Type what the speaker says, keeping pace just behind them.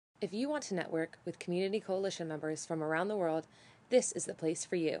If you want to network with community coalition members from around the world, this is the place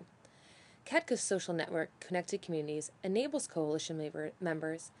for you. CADCA's social network, Connected Communities, enables coalition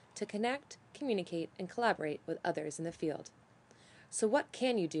members to connect, communicate, and collaborate with others in the field. So what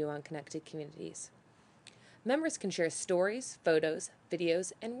can you do on Connected Communities? Members can share stories, photos,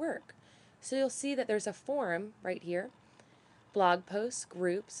 videos, and work. So you'll see that there's a forum right here, blog posts,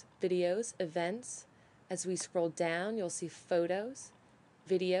 groups, videos, events. As we scroll down, you'll see photos,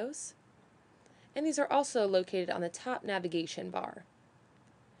 videos, and these are also located on the top navigation bar.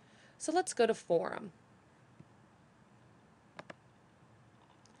 So let's go to Forum.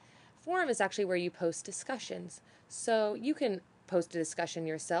 Forum is actually where you post discussions. So you can post a discussion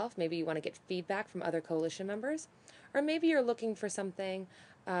yourself. Maybe you want to get feedback from other coalition members, or maybe you're looking for something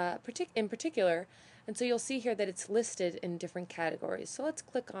in particular, and so you'll see here that it's listed in different categories. So let's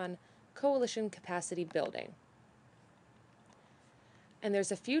click on Coalition Capacity Building. And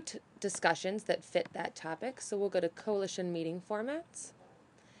there's a few discussions that fit that topic, so we'll go to Coalition Meeting Formats.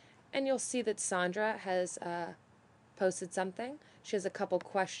 And you'll see that Sandra has posted something. She has a couple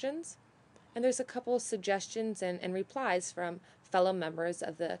questions, and there's a couple of suggestions and replies from fellow members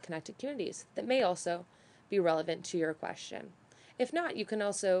of the Connected Communities that may also be relevant to your question. If not, you can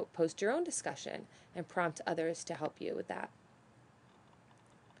also post your own discussion and prompt others to help you with that.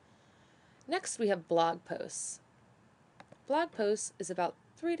 Next, we have blog posts. Blog posts is about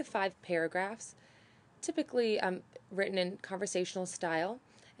 3 to 5 paragraphs, typically written in conversational style,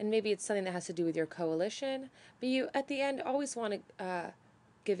 and maybe it's something that has to do with your coalition, but you, at the end, always want to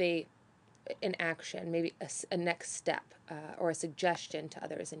give an action, maybe a next step or a suggestion to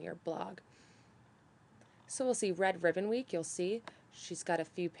others in your blog. So we'll see Red Ribbon Week. You'll see she's got a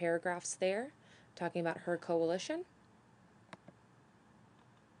few paragraphs there talking about her coalition.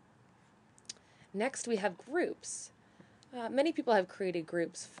 Next, we have groups. Many people have created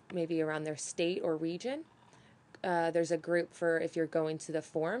groups maybe around their state or region. There's a group for if you're going to the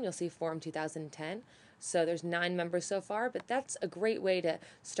forum. You'll see Forum 2010. So there's 9 members so far, but that's a great way to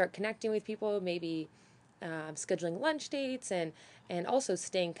start connecting with people, maybe scheduling lunch dates and also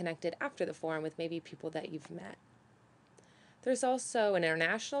staying connected after the forum with maybe people that you've met. There's also an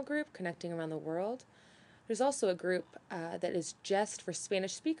international group connecting around the world. There's also a group that is just for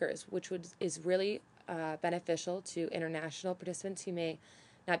Spanish speakers, which is really beneficial to international participants who may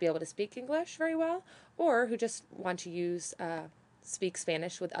not be able to speak English very well, or who just want to speak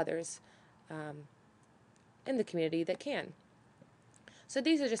Spanish with others in the community that can. So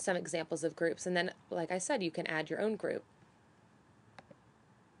these are just some examples of groups, and then, like I said, you can add your own group.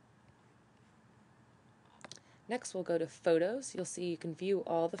 Next, we'll go to photos. You'll see you can view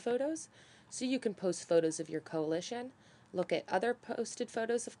all the photos. So you can post photos of your coalition, look at other posted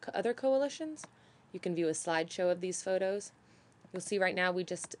photos of other coalitions. You can view a slideshow of these photos. You'll see right now we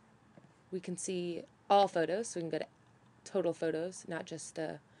can see all photos, so we can go to total photos, not just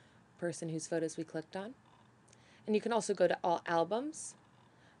the person whose photos we clicked on. And you can also go to all albums.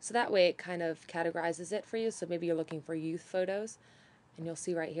 So that way it kind of categorizes it for you. So maybe you're looking for youth photos, and you'll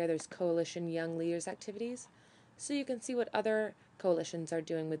see right here there's Coalition Young Leaders Activities. So you can see what other coalitions are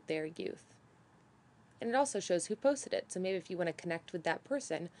doing with their youth. And it also shows who posted it. So maybe if you want to connect with that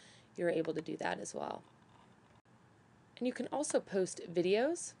person, you're able to do that as well. And you can also post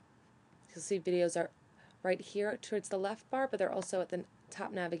videos. You'll see videos are right here towards the left bar, but they're also at the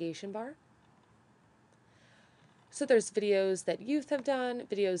top navigation bar. So there's videos that youth have done,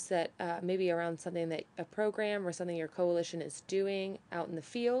 videos that maybe around something that a program or something your coalition is doing out in the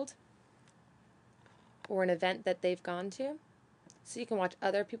field, or an event that they've gone to. So you can watch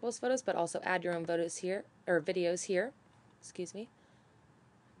other people's photos, but also add your own photos here, or videos here, excuse me.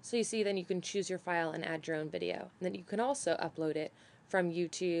 So you see, then you can choose your file and add your own video. And then you can also upload it from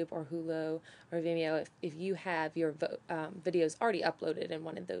YouTube or Hulu or Vimeo if you have your videos already uploaded in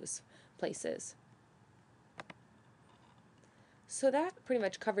one of those places. So that pretty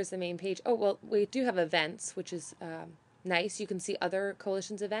much covers the main page. Oh, well, we do have events, which is nice. You can see other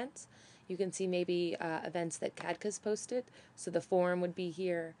coalitions' events. You can see maybe events that CADCA's posted. So the forum would be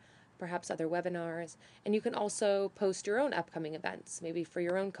here, perhaps other webinars. And you can also post your own upcoming events, maybe for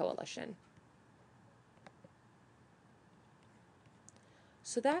your own coalition.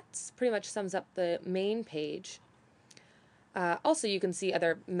 So that's pretty much sums up the main page. Also, you can see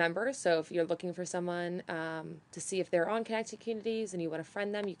other members. So if you're looking for someone to see if they're on Connected Communities and you want to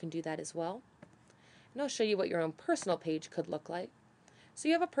friend them, you can do that as well. And I'll show you what your own personal page could look like. So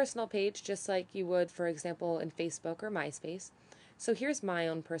you have a personal page just like you would, for example, in Facebook or MySpace. So here's my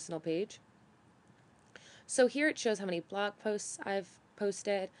own personal page. So here it shows how many blog posts I've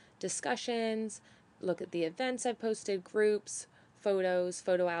posted, discussions, look at the events I've posted, groups, photos,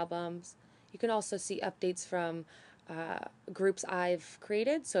 photo albums. You can also see updates from groups I've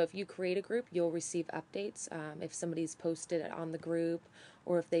created. So if you create a group, you'll receive updates if somebody's posted it on the group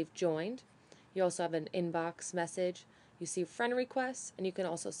or if they've joined. You also have an inbox message. You see friend requests, and you can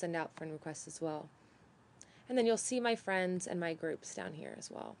also send out friend requests as well. And then you'll see my friends and my groups down here as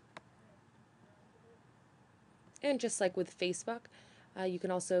well. And just like with Facebook, you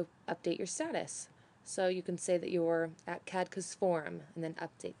can also update your status. So you can say that you're at CADCA's forum and then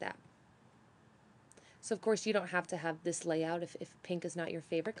update that. So of course you don't have to have this layout. If pink is not your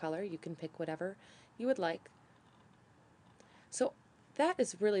favorite color, you can pick whatever you would like. So that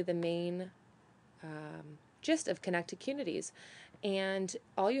is really the main gist of Connected Communities. And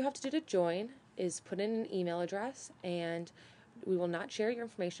all you have to do to join is put in an email address, and we will not share your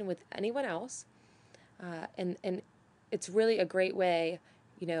information with anyone else. And it's really a great way,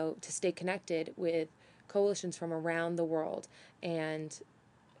 to stay connected with coalitions from around the world and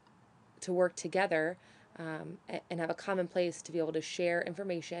to work together and have a common place to be able to share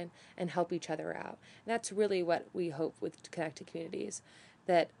information and help each other out. And that's really what we hope with Connected Communities,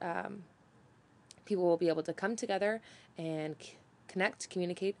 that people will be able to come together and connect,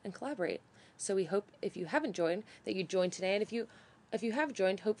 communicate, and collaborate. So we hope, if you haven't joined, that you join today. And if you have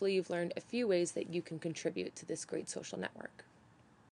joined, hopefully you've learned a few ways that you can contribute to this great social network.